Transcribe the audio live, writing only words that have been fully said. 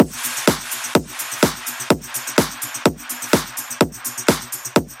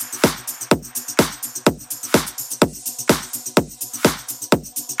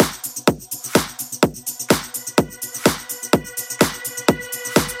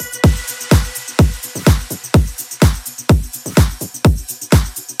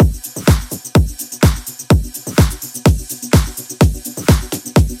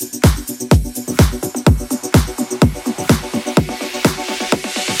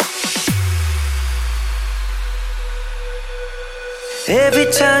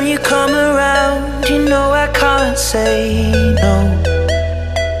Every time you come around, you know I can't say no.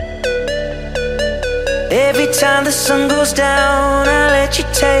 Every time the sun goes down, I let you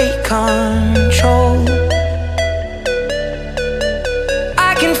take control.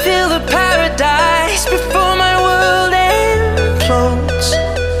 I can feel the paradise before my world implodes.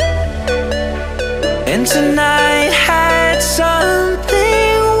 And tonight had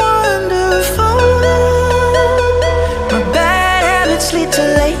something wonderful. My bad habits lead to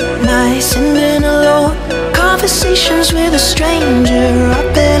late nights sitting alone, conversations with a stranger I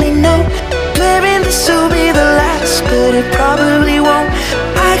barely know. Swearing this will be the last, but it probably won't.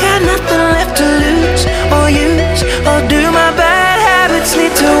 I got nothing left to lose or use, or do my bad habits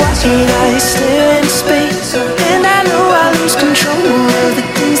lead to what did I say?